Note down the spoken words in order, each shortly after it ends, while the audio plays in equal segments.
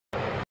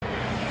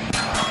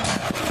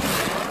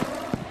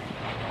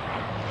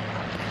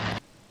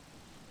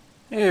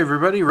Hey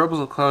everybody, Rebels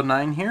of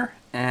Cloud9 here,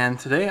 and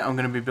today I'm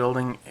going to be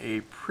building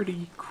a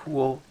pretty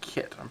cool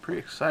kit. I'm pretty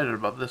excited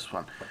about this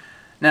one.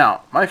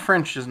 Now, my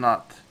French is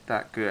not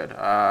that good.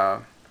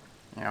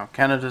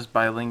 Canada's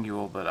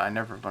bilingual, but I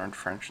never learned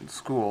French in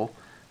school.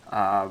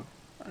 I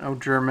know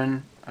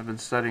German. I've been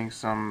studying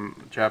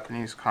some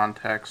Japanese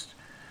context,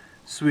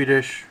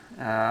 Swedish,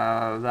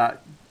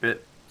 that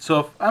bit. So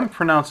if I'm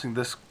pronouncing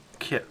this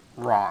kit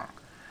wrong,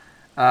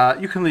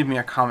 you can leave me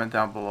a comment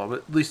down below, but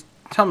at least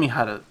tell me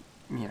how to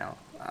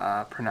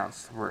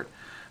pronounce the word.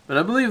 But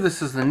I believe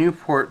this is the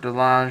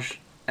Nieuport-Delage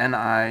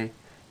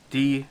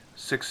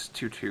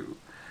NI-D622.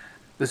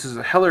 This is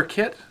a Heller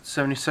kit,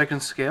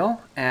 72nd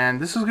scale, and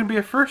this is going to be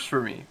a first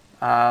for me.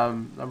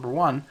 Number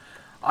one,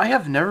 I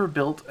have never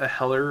built a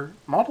Heller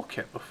model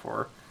kit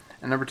before,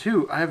 and number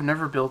two, I have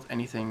never built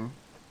anything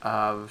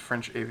of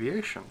French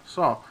aviation.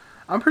 So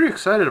I'm pretty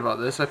excited about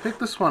this. I picked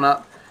this one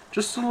up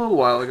just a little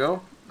while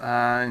ago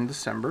in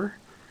December.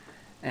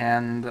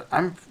 And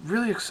I'm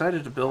really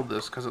excited to build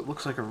this because it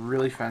looks like a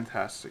really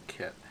fantastic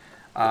kit.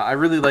 I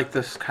really like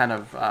this kind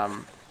of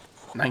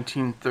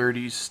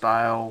 1930s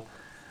style,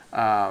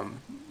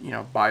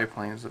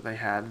 biplanes that they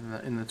had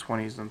in the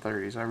 20s and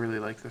 30s. I really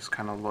like this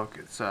kind of look.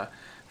 It's a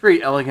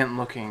very elegant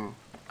looking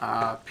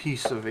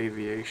piece of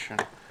aviation.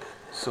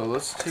 So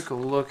let's take a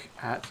look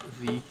at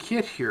the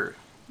kit here.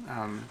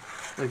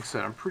 Like I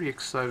said, I'm pretty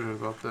excited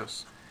about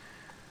this.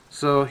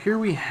 So here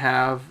we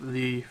have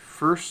the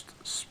first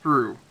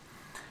sprue.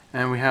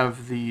 And we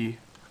have the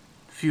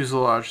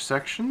fuselage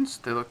sections.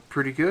 They look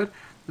pretty good.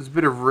 There's a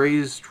bit of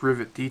raised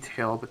rivet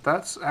detail, but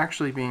that's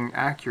actually being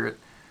accurate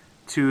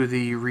to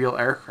the real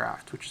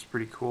aircraft, which is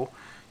pretty cool.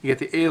 You get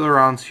the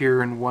ailerons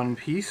here in one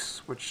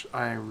piece, which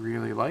I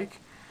really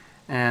like,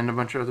 and a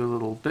bunch of other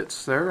little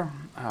bits there,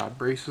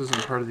 braces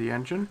and part of the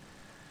engine.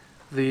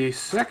 The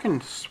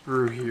second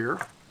sprue here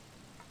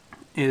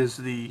is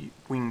the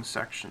wing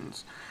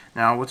sections.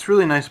 Now, what's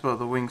really nice about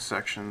the wing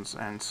sections,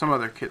 and some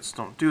other kits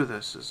don't do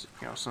this, is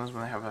sometimes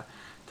when they have a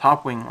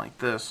top wing like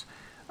this,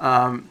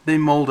 they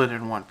mold it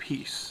in one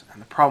piece.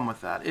 And the problem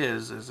with that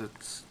is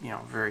it's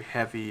very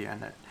heavy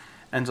and it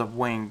ends up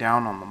weighing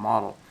down on the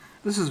model.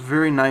 This is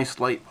very nice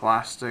light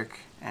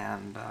plastic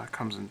and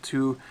comes in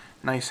two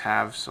nice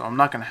halves, so I'm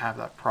not going to have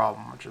that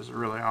problem, which is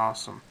really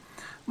awesome.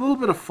 A little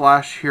bit of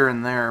flash here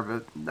and there,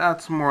 but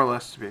that's more or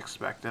less to be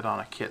expected on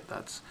a kit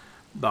that's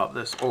about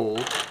this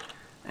old.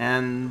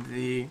 And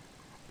the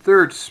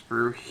third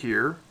sprue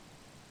here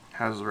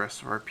has the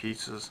rest of our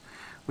pieces.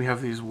 We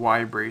have these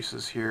Y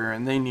braces here,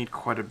 and they need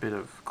quite a bit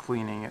of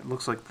cleaning. It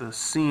looks like the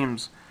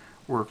seams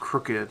were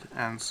crooked,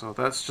 and so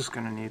that's just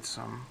going to need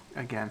some,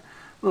 again,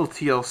 little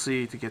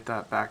TLC to get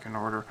that back in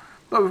order.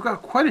 But we've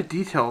got quite a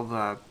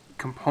detailed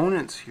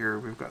components here.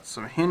 We've got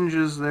some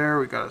hinges there,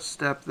 we've got a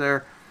step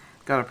there,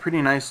 got a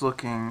pretty nice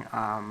looking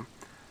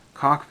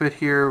cockpit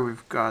here.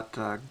 We've got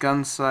a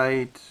gun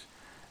sight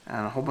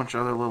and a whole bunch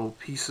of other little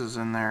pieces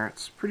in there.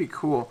 It's pretty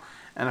cool.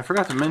 And I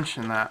forgot to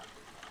mention that,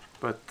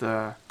 but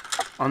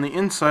on the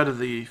inside of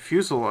the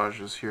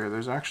fuselages here,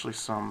 there's actually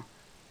some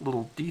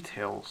little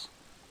details,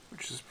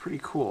 which is pretty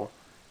cool.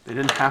 They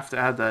didn't have to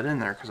add that in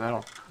there because I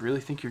don't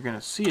really think you're going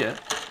to see it,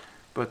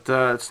 but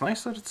it's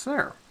nice that it's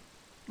there.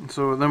 And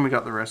so then we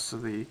got the rest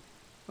of the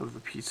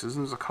pieces.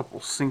 There's a couple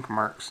sink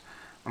marks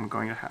I'm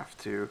going to have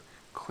to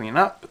clean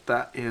up, but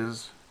that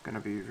is going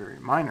to be very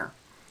minor.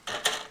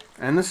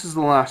 And this is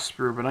the last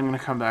sprue, but I'm going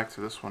to come back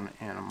to this one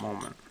in a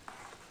moment.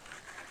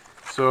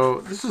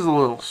 So this is a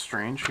little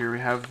strange. Here we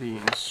have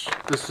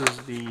this is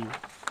the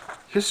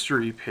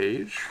history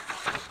page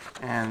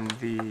and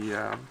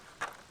the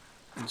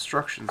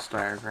instructions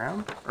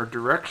diagram, or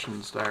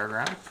directions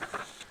diagram.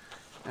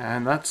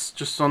 And that's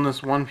just on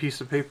this one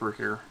piece of paper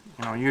here.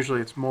 Usually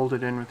it's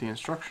molded in with the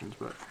instructions,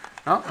 but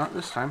no, not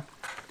this time.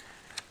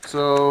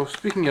 So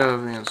speaking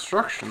of the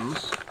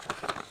instructions,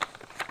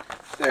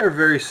 they're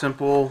very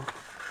simple.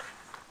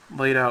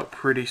 Laid out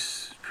pretty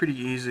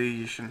easy.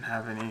 You shouldn't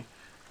have any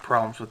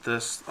problems with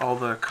this. All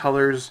the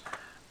colors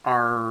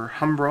are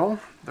Humbrol.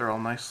 They're all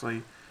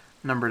nicely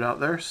numbered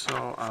out there,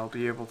 so I'll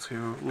be able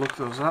to look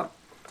those up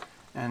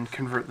and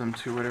convert them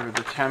to whatever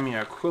the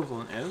Tamiya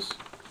equivalent is.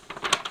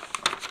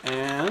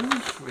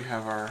 And we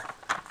have our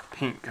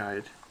paint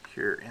guide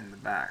here in the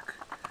back.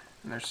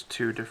 And there's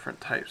two different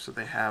types that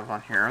they have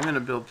on here. I'm going to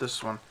build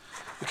this one,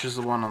 which is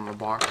the one on the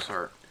box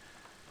art.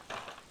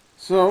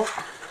 So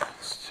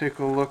let's take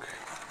a look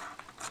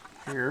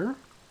here.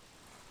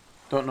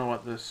 Don't know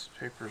what this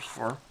paper's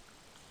for.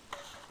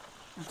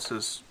 It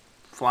says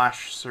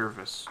flash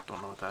service.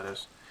 Don't know what that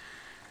is.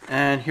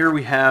 And here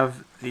we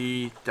have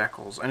the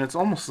decals, and it's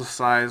almost the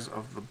size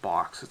of the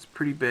box. It's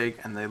pretty big,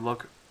 and they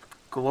look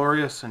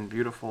glorious and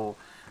beautiful,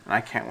 and I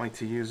can't wait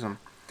to use them.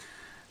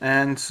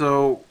 And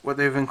so what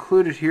they've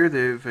included here,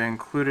 they've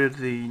included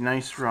the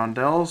nice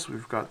rondelles.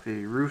 We've got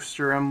the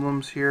rooster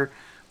emblems here.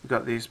 We've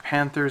got these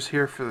panthers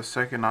here for the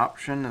second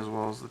option, as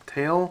well as the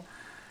tail.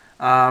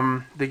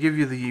 They give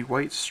you the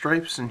white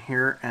stripes in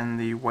here and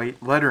the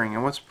white lettering.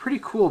 And what's pretty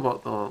cool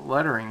about the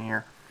lettering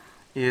here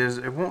is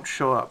it won't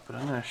show up, but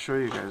I'm going to show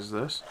you guys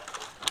this.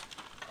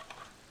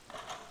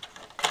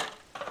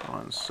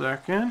 one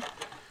second.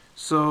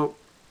 So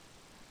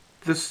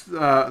this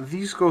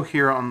these go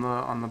here on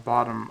the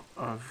bottom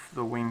of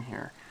the wing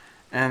here,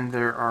 and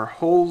there are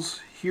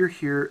holes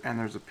here, and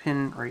there's a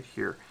pin right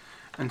here.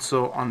 And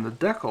so on the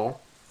decal,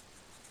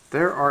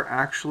 there are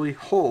actually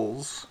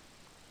holes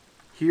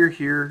here,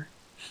 here,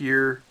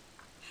 here,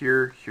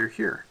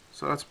 here.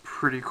 So that's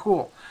pretty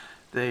cool.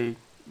 They,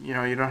 you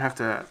know, you don't have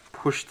to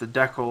push the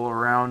decal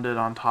around it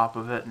on top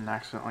of it and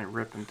accidentally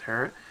rip and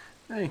tear it.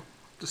 They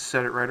just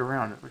set it right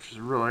around it, which is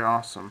really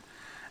awesome.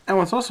 And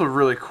what's also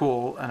really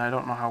cool, and I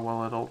don't know how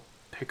well it'll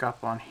pick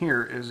up on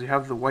here, is you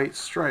have the white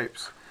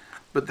stripes,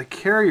 but the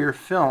carrier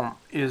film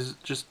is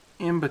just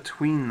in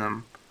between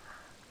them,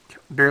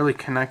 barely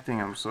connecting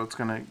them, so it's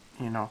going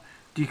to, you know,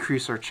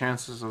 decrease our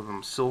chances of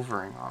them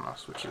silvering on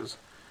us, which is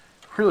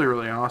really,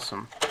 really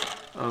awesome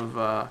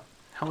of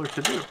Heller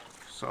to do.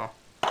 So,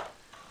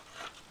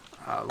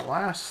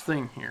 last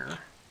thing here.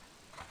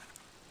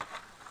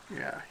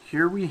 Yeah,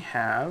 here we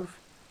have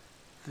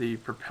the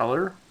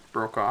propeller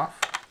broke off,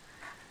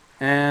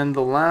 and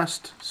the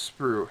last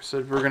sprue. I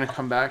said we're going to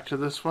come back to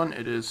this one.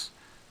 It is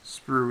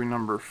sprue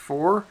number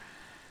 4,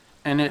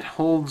 and it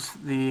holds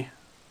the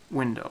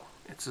window.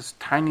 It's this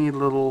tiny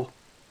little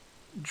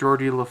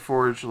Geordie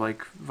LaForge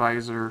like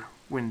visor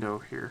window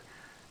here,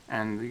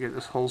 and you get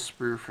this whole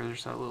sprue for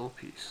just that little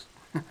piece.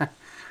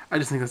 I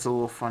just think that's a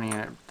little funny,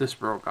 and this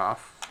broke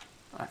off.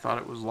 I thought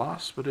it was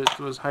lost, but it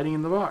was hiding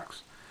in the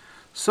box.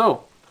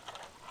 So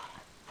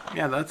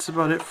yeah, that's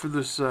about it for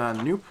this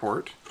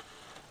Nieuport.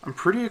 I'm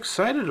pretty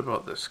excited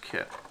about this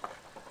kit.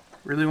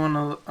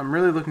 I'm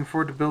really looking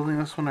forward to building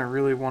this one. I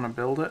really want to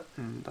build it,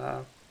 and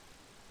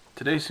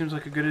today seems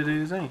like a good a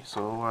day as any.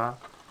 So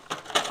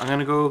I'm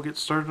gonna go get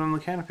started on the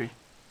canopy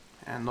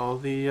and all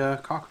the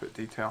cockpit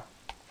detail.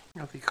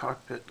 Got the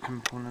cockpit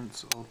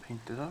components all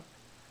painted up,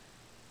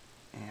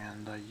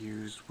 and I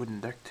used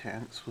wooden deck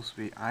tan. It's supposed to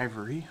be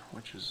ivory,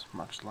 which is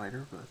much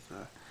lighter,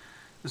 but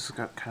this has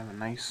got kind of a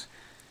nice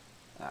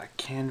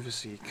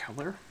canvasy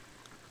color,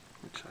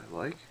 which I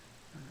like.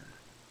 And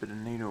a bit of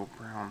NATO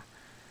brown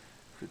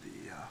for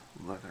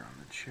the leather on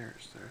the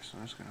chairs there. So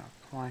I'm just going to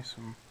apply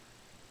some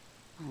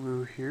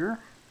glue here.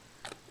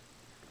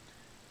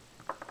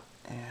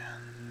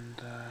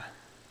 And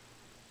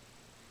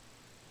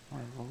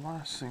one of the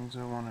last things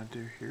I want to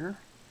do here,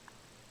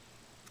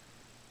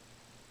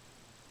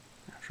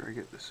 after I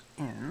get this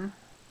in,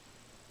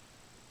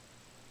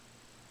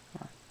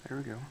 there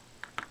we go.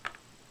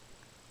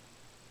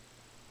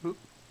 Oop.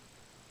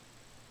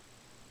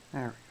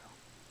 There we go.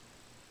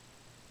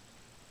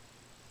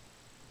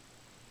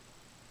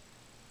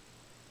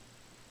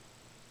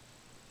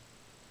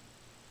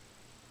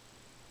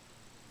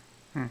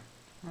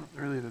 Not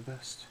really the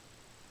best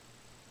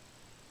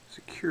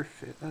secure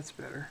fit. That's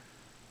better,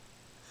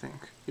 I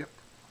think. Yep.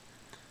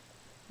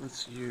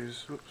 Let's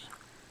use, whoops.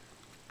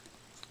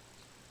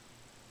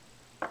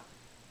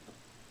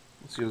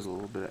 Let's use a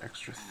little bit of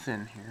extra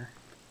thin here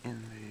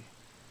in the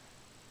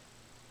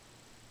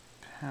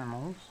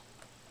panels.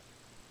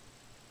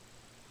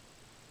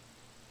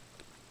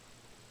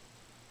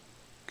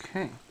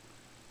 Okay.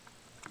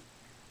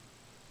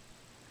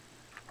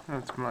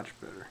 That's much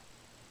better.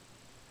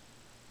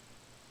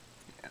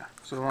 Yeah,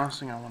 so the last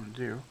thing I want to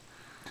do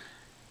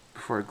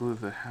before I glue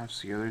the halves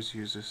together is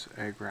use this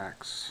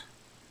Agrax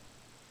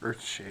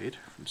Earthshade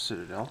from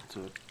Citadel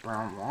to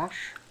brown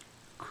wash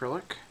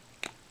acrylic,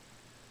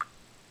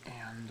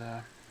 and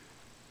yeah,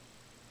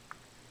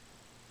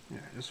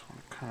 I just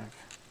want to kind of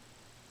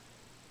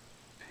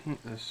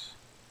paint this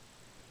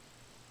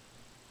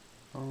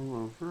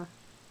all over.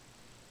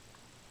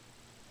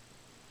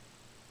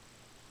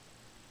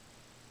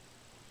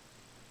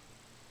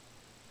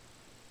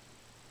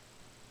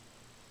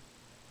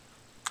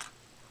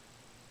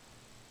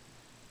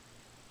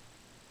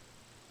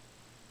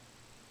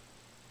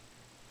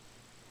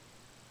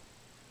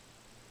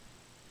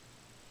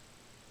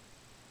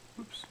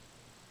 Oops.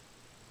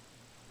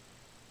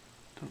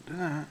 Don't do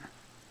that.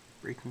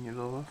 Breaking it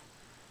all off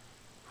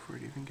before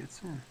it even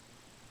gets in.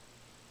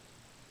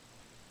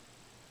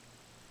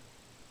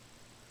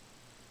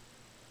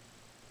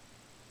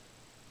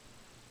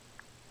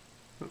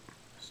 Oh,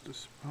 just a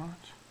spot.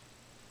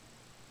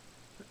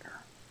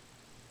 There.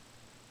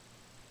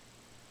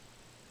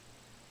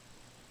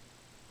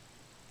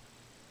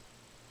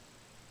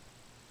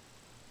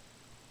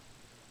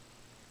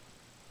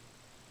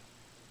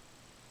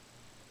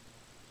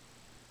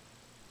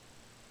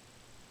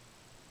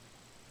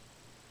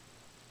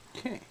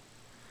 Okay,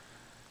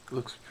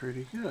 looks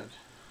pretty good.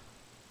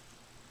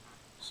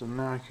 So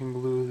now I can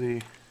glue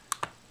the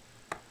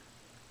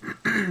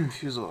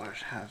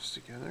fuselage halves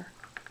together.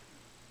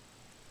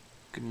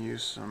 You can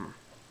use some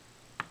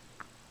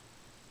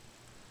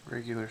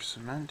regular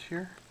cement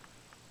here.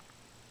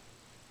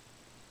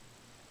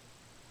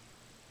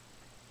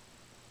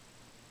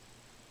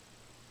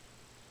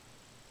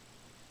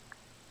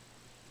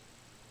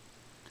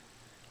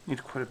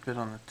 Need quite a bit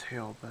on the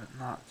tail, but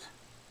not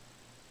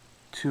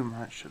too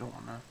much. I don't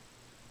want to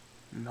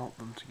melt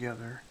them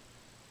together,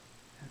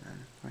 and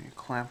then when you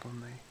clamp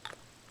them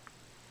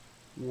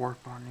they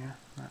warp on you.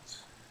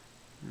 That's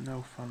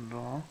no fun at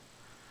all.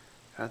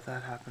 Had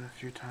that happen a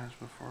few times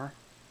before.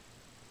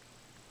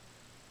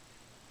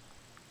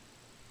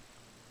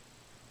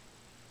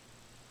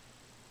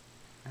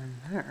 And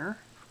there.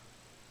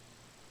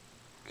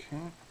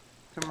 Okay,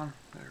 come on,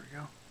 there we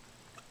go.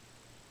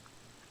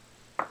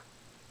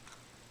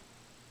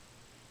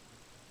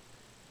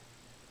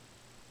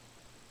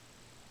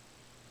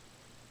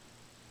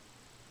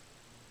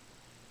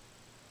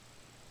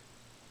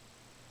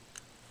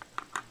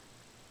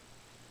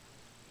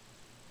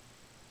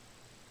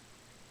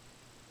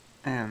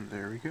 And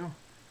there we go.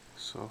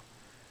 So,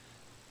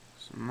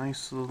 some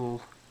nice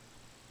little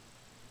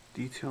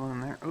detail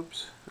in there.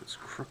 Oops, that's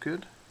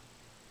crooked.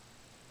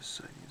 This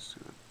side needs to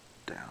go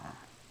down.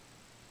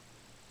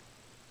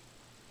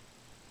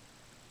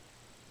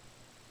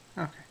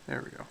 Okay,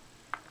 there we go.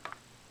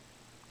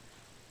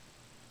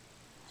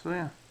 So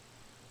yeah,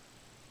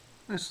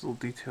 nice little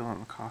detail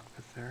in the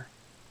cockpit there.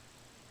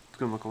 It's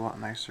going to look a lot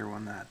nicer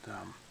when that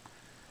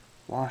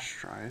wash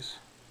dries,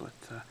 but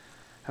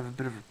have a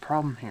bit of a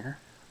problem here.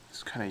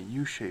 This kind of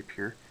U shape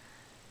here,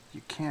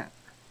 you can't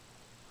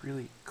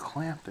really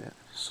clamp it,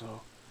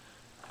 so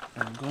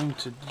I'm going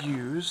to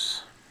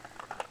use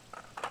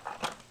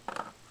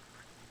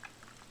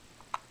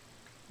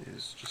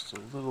is just a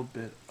little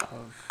bit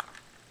of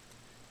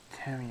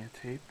Tamiya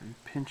tape and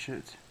pinch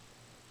it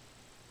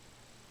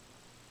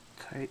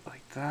tight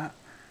like that.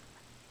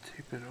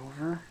 Tape it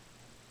over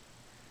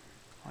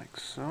like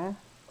so,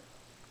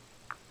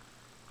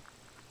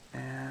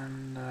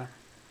 and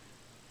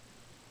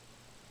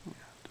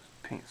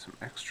just paint some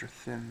extra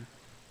thin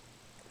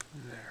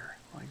there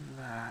like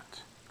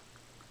that.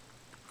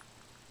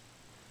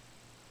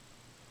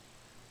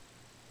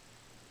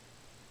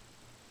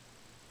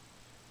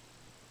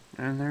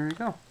 And there you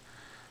go.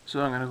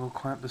 So I'm going to go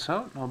clamp this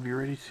out, and I'll be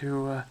ready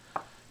to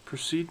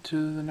proceed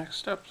to the next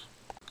steps.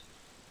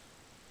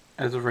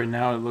 As of right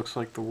now, it looks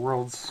like the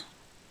world's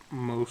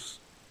most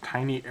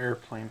tiny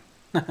airplane,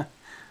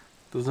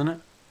 doesn't it?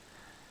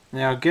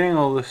 Now, getting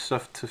all this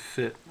stuff to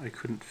fit, I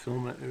couldn't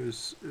film it.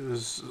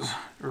 It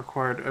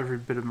required every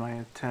bit of my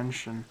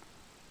attention,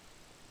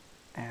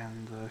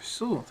 and I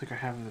still don't think I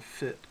have the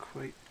fit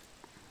quite,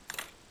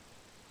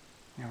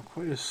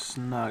 quite as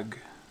snug.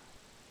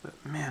 But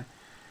man,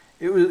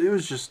 it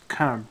was just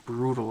kind of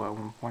brutal at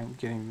one point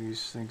getting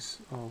these things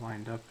all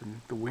lined up,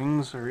 and the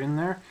wings are in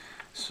there.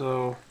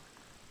 So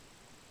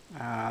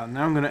now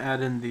I'm going to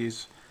add in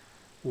these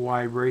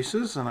Y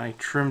braces, and I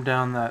trimmed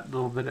down that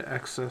little bit of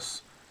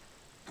excess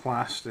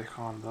plastic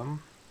on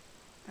them,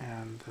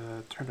 and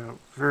it turned out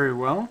very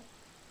well.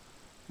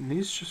 And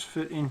these just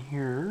fit in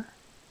here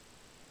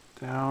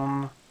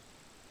down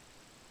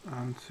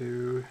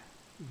onto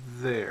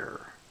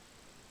there.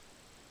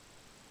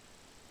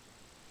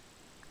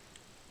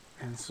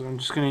 And so I'm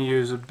just going to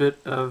use a bit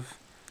of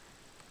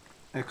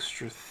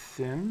extra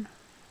thin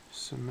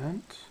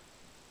cement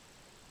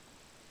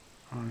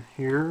on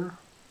here.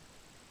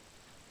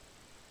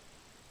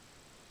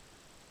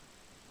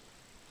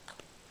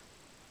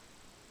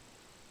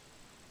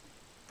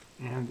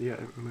 And yeah,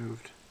 it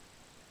moved.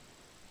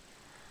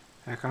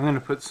 Heck, I'm going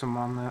to put some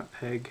on that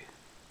peg.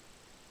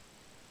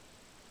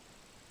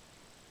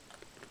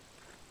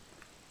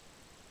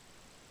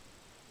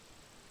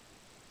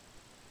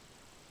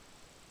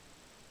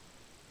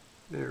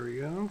 There we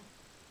go.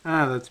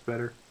 Ah, that's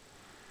better.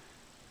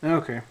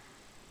 Okay.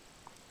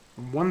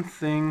 One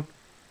thing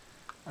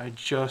I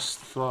just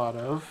thought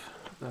of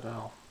that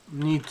I'll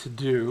need to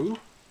do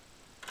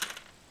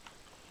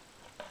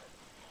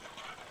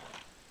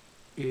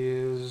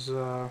is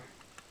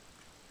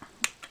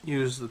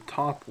use the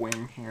top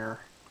wing here,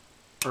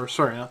 or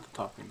sorry, not the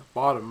top wing, the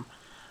bottom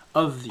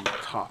of the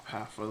top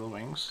half of the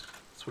wings.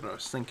 That's what I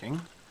was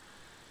thinking.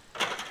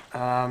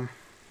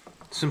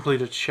 Simply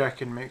to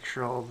check and make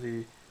sure all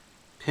the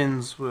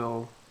pins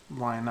will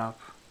line up.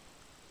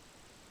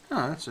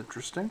 Oh, that's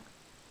interesting.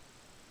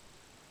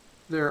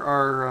 There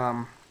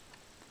are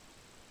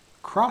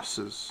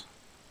crosses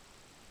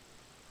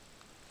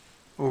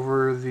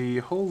over the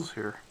holes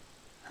here.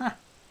 Huh.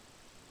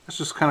 That's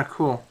just kind of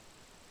cool.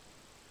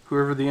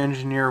 Whoever the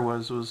engineer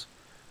was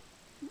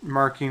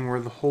marking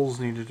where the holes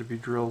needed to be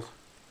drilled,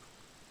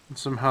 and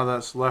somehow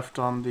that's left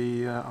on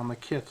the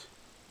kit.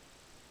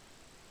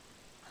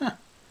 Huh.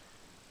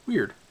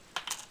 Weird,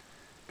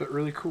 but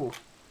really cool.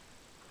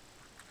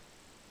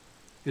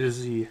 It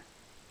is the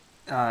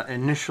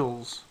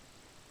initials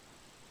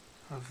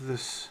of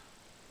this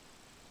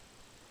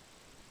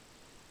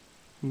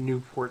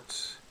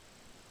Nieuport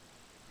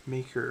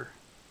maker.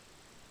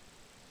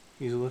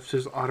 He's left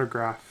his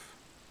autograph.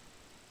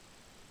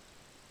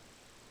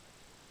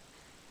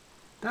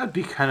 That'd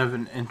be kind of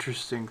an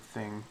interesting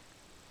thing,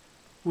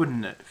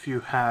 wouldn't it, if you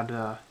had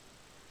a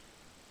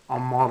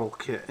model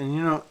kit? And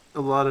you know,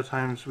 a lot of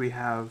times we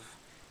have,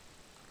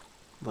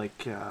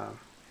 like,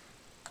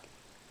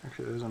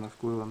 actually there's enough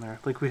glue on there.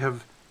 Like, we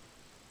have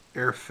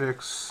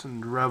Airfix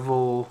and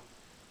Revel,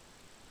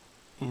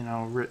 you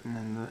know,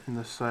 written in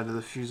the side of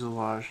the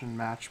fuselage and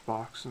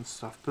Matchbox and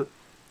stuff. But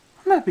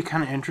wouldn't that be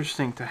kind of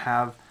interesting to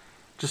have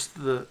just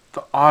the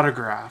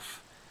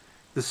autograph,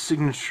 the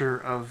signature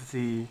of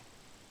the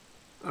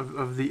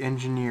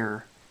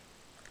engineer,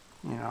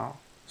 you know,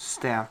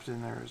 stamped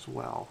in there as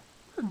well.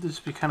 It'd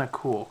just be kind of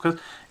cool, because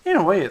in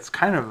a way it's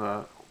kind of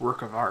a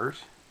work of art.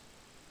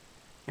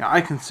 You know, I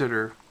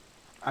consider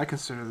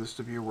this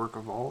to be a work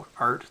of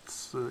art.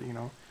 It's you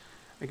know,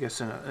 I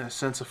guess in a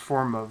sense a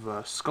form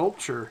of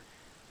sculpture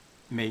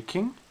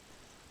making.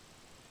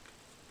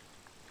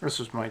 This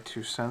is my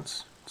 2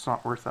 cents. It's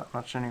not worth that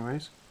much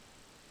anyways.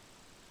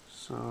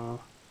 So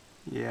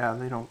yeah,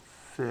 they don't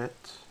fit.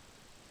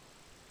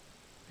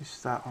 At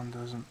least that one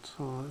doesn't.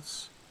 So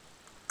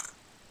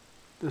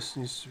this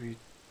needs to be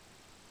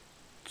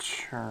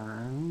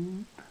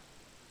turned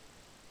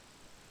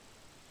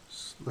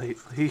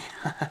slightly.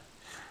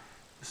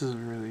 This is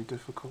really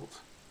difficult.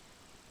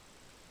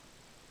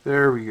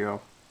 There we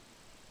go.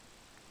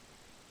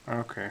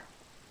 Okay.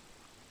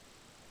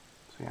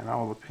 So yeah, now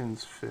all the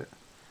pins fit.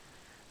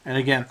 And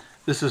again,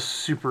 this is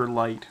super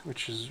light,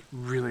 which is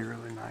really,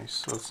 really nice.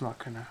 So it's not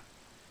gonna,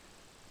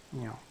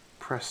 you know,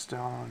 press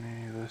down on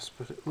any of this,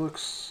 but it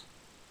looks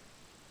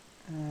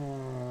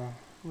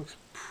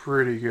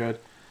pretty good.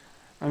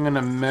 I'm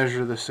gonna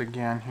measure this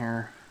again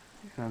here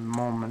in a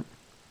moment.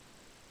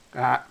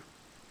 That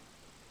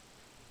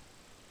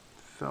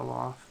fell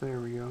off.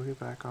 There we go. Get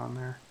back on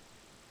there.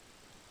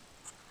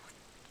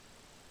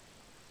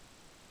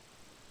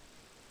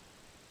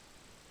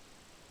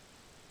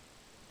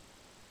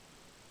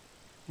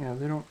 Yeah,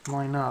 they don't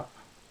line up.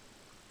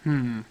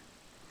 And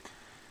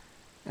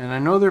I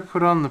know they're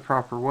put on the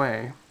proper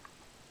way.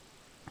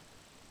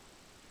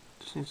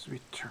 Just needs to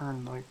be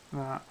turned like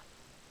that.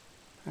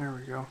 There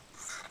we go.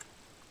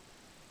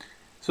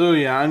 So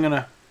yeah, I'm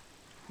gonna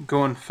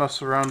go and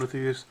fuss around with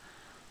these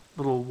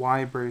little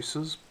Y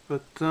braces,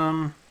 but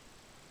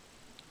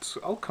it's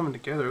all coming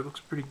together. It looks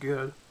pretty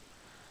good.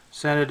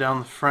 Sanded down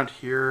the front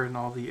here and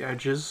all the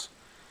edges.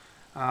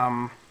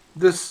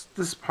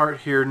 This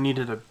part here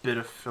needed a bit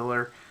of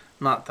filler,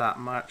 not that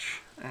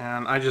much,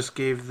 and I just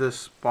gave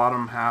this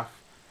bottom half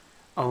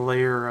a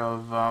layer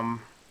of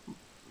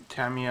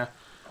Tamiya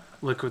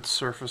liquid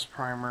surface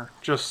primer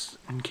just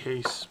in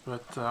case,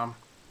 but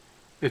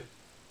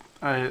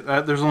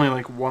there's only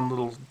like one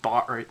little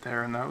dot right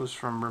there, and that was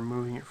from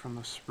removing it from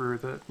the sprue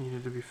that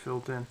needed to be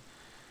filled in.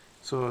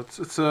 So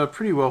it's a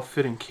pretty well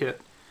fitting kit,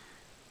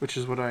 which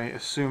is what I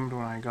assumed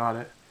when I got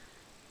it.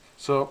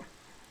 So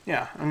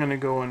yeah, I'm gonna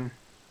go and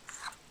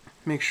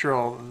make sure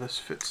all of this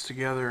fits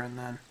together, and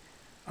then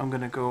I'm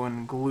gonna go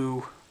and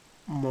glue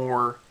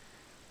more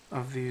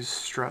of these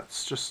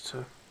struts just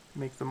to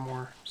make them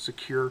more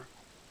secure.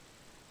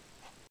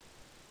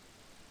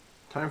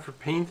 Time for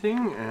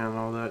painting and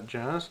all that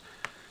jazz.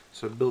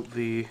 So I built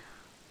the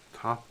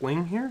top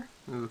wing here.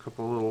 There's a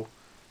couple little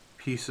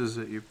pieces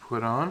that you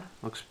put on.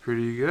 Looks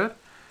pretty good.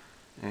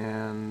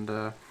 And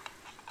got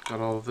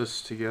all of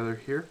this together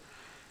here.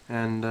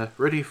 And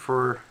ready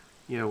for,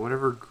 you know,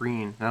 whatever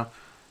green. Now,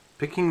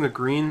 picking the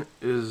green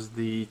is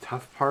the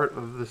tough part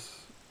of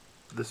this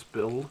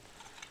build.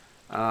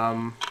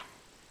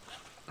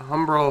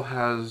 Humbrol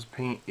has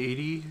paint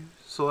 80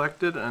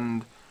 selected,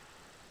 and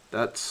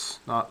that's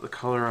not the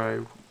color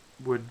I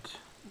would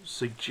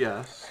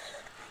suggest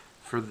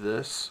for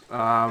this.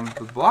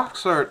 The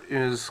box art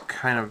is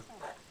kind of,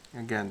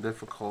 again,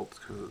 difficult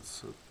because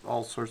it's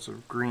all sorts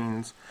of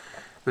greens,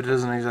 but it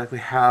doesn't exactly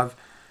have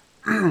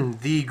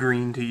the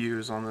green to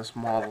use on this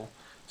model.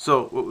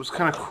 So what was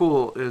kind of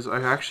cool is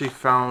I actually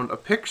found a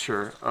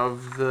picture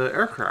of the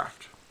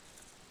aircraft,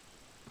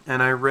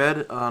 and I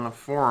read on a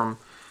forum.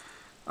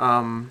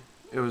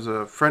 It was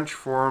a French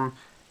forum,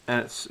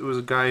 and it was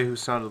a guy who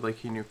sounded like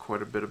he knew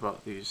quite a bit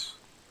about these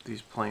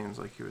planes,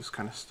 like he was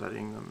kind of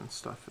studying them and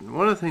stuff. And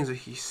one of the things that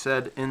he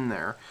said in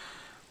there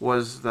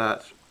was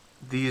that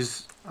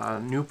these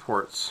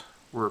Nieuports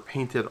were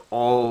painted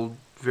all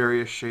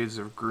various shades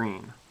of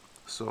green.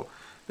 So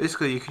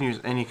basically you can use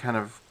any kind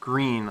of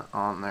green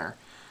on there,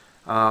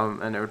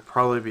 and it would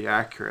probably be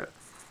accurate.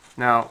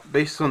 Now,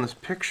 based on this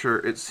picture,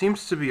 it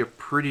seems to be a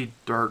pretty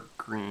dark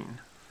green.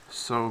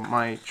 So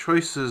my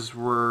choices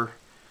were,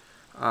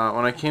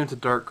 when I came to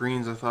dark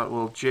greens, I thought,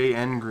 well,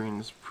 JN green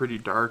is pretty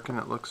dark and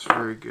it looks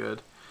very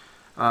good.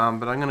 But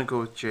I'm going to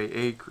go with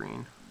JA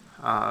green.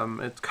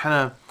 It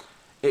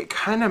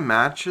kind of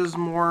matches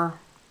more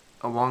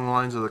along the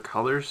lines of the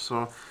colors,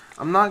 so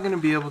I'm not going to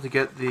be able to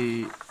get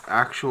the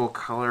actual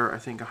color, I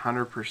think,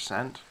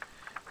 100%,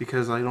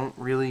 because I don't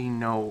really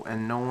know,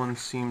 and no one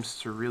seems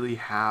to really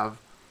have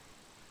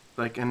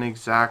like an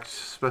exact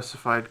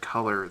specified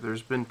color.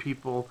 There's been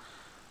people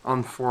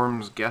on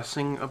forums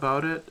guessing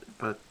about it,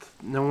 but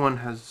no one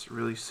has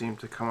really seemed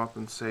to come up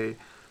and say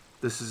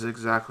this is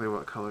exactly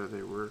what color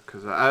they were,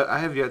 because I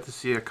have yet to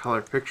see a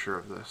color picture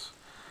of this.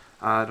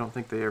 I don't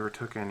think they ever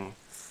took any.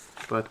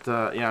 But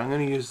yeah, I'm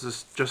going to use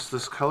just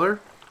this color.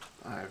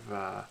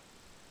 I've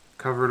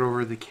covered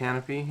over the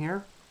canopy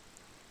here,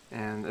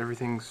 and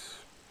everything's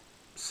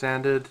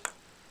sanded,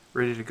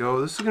 ready to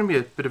go. This is going to be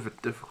a bit of a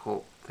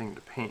difficult thing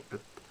to paint, but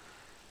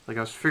like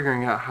I was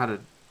figuring out how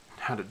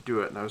to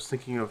do it, and I was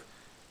thinking of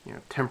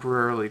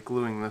temporarily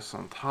gluing this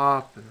on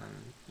top and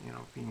then,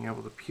 being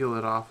able to peel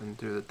it off and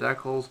do the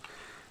decals.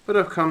 But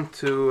I've come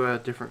to a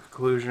different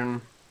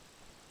conclusion.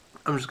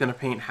 I'm just going to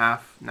paint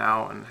half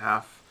now and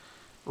half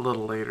a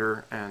little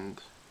later,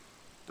 and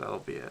that'll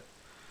be it.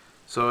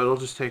 So it'll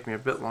just take me a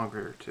bit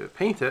longer to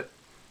paint it,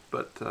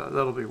 but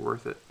that'll be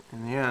worth it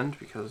in the end,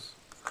 because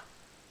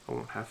I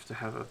won't have to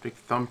have a big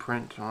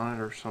thumbprint on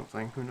it or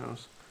something, who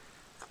knows.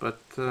 But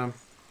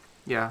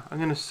yeah, I'm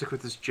gonna stick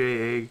with this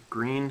JA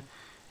green.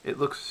 It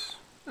looks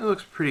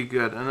pretty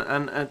good,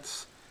 and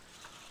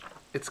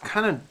it's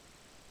kind of,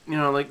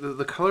 like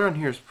the color on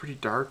here is pretty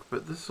dark,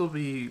 but this will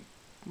be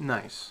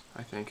nice,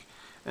 I think,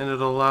 and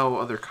it'll allow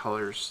other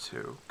colors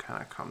to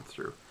kind of come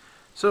through.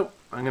 So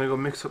I'm gonna go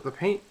mix up the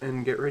paint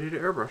and get ready to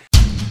airbrush.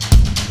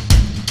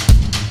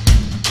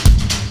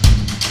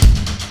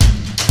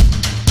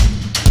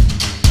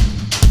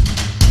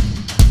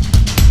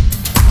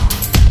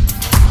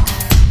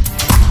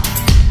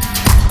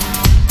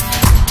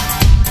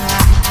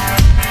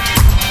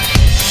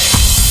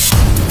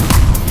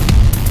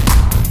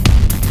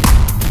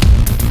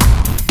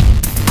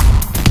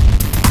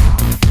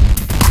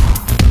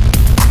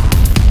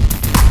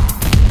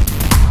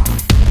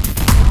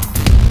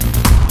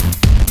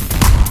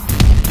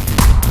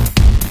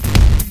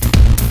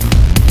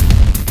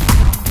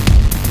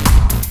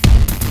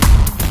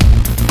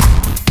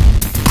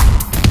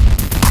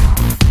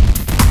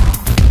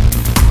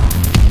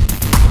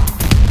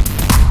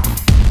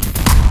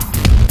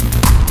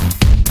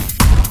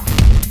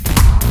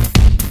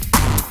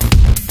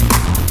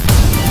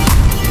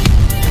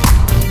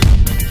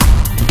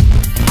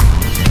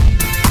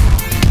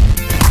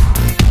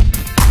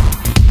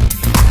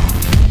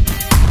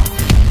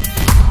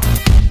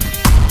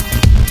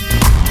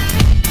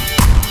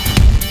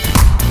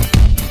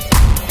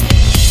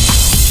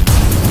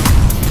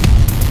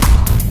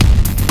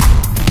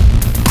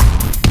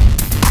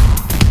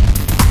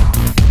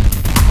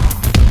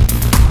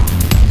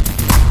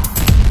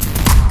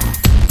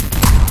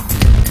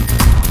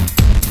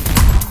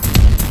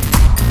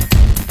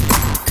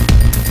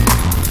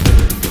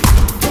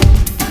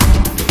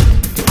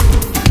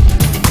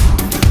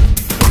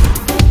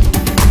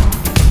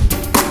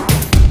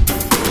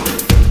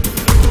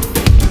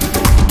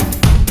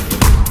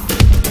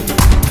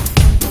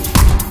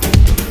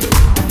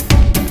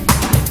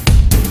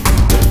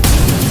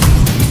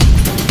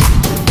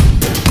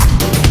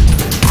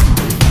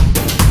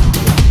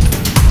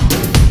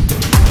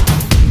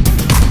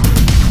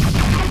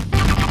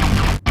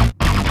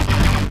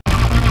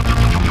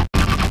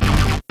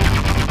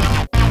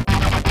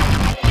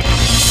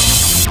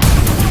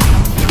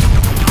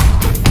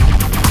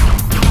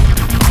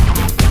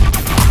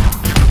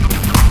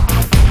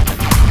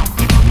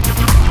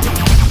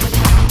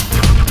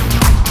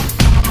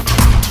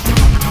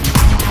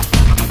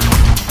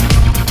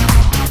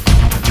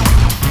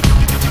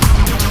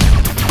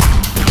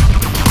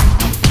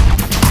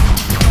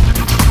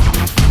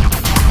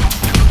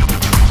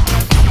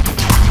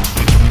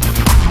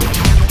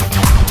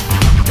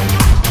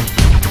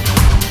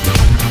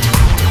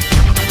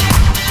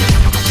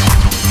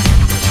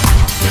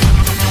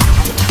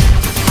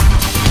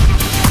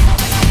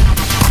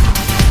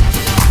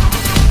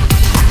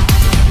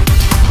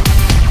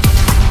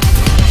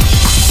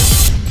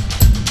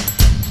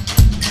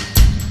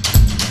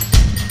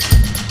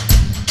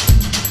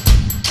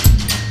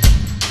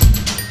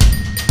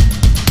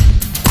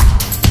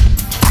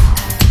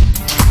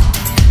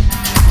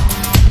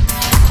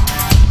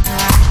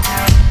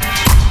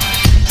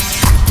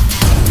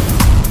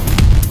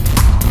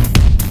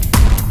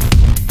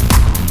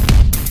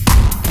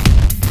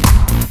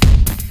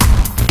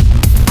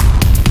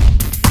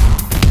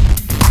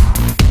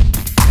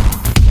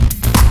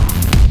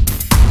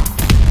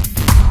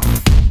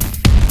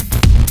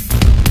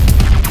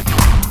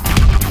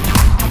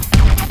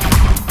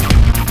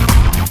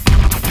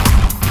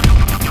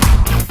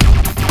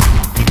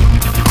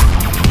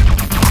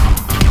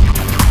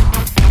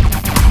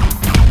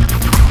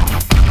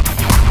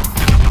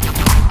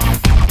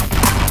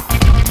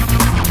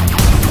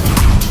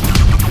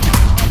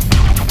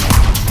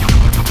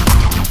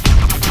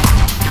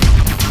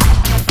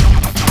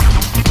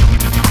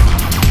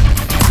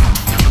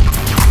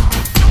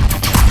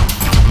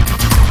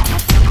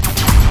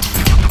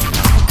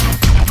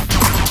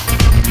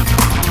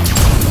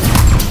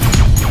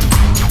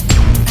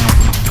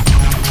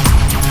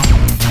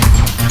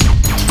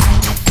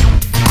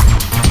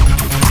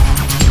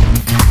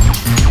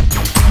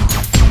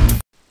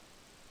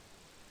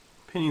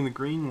 Painting the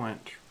green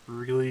went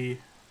really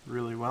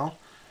well.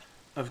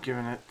 I've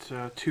given it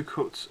 2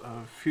 coats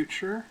of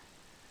Future,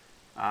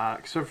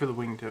 except for the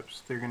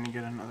wingtips. They're going to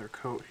get another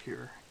coat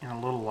here in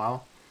a little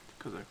while,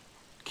 because I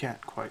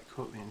can't quite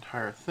coat the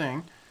entire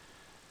thing.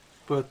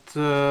 But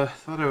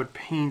thought I would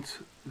paint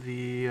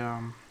the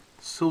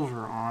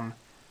silver on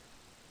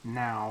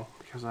now,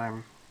 because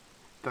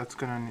that's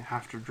going to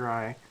have to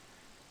dry,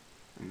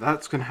 and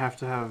that's going to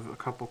have a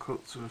couple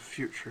coats of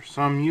Future.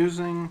 So I'm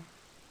using,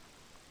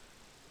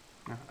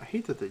 I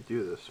hate that they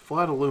do this,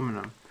 flat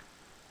aluminum.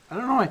 I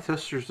don't know why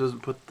Testers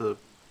doesn't put the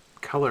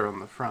color on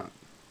the front.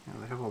 You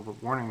know, they have all the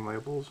warning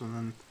labels and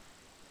then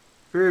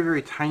very,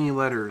 very tiny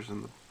letters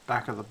in the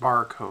back of the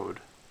barcode.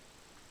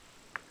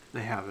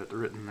 They have it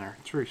written there.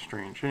 It's very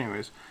strange.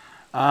 Anyways,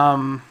 yeah,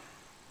 I'm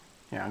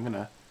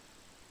gonna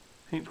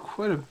paint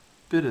quite a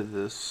bit of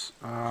this,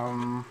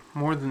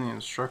 more than the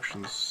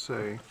instructions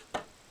say.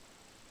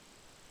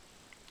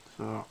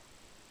 So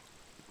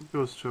it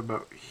goes to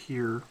about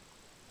here.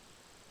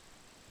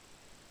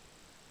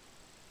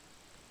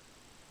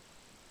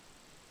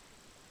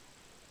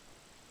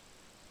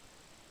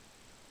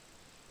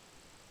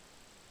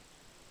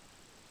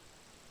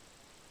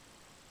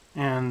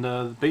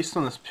 And based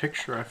on this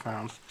picture I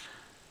found,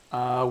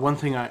 one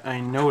thing I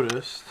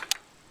noticed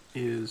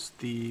is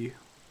the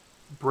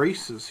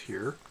braces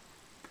here.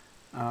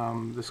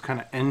 This kind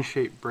of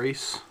N-shaped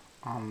brace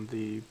on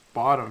the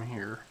bottom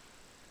here.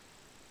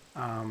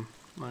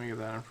 Let me get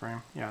that in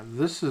frame. Yeah,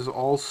 this is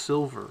all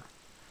silver,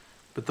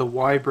 but the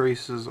Y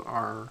braces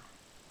are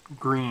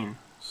green,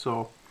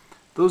 so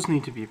those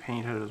need to be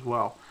painted as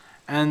well.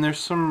 And there's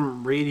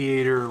some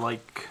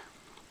radiator-like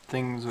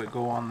things that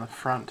go on the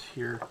front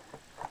here.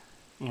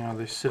 You know,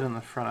 they sit in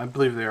the front. I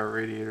believe they are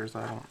radiators.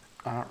 I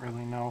don't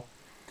really know.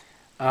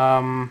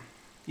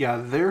 Yeah,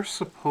 they're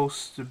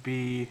supposed to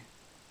be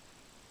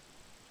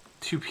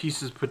two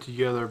pieces put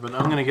together, but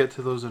I'm gonna get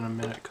to those in a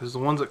minute because the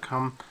ones that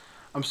come,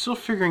 I'm still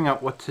figuring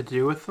out what to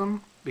do with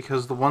them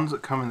because the ones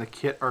that come in the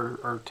kit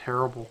are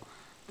terrible.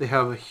 They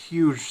have a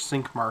huge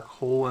sink mark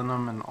hole in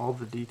them, and all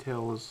the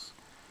detail is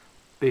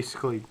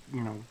basically,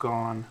 you know,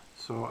 gone.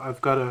 So I've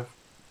got to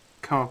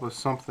come up with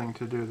something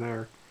to do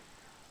there.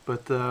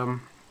 But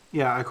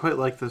yeah, I quite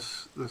like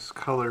this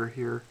color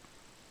here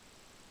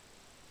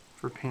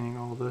for painting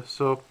all this.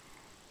 So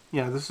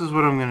yeah, this is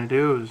what I'm going to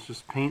do, is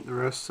just paint the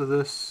rest of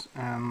this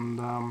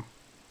and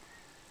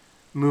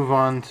move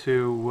on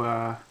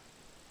to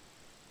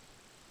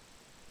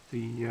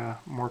the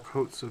more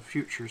coats of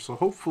Future. So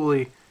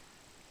hopefully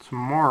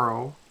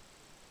tomorrow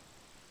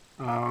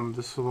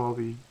this will all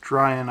be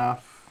dry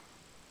enough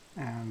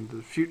and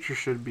the Future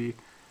should be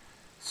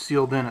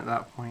sealed in at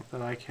that point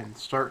that I can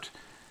start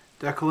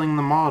decaling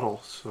the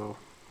model. So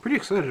pretty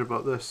excited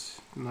about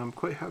this, and I'm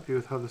quite happy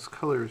with how this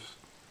color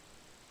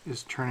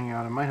is turning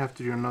out. I might have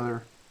to do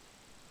another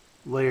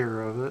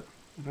layer of it.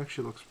 It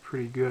actually looks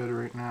pretty good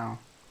right now,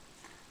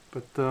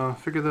 but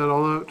figure that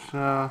all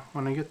out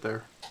when I get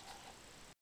there.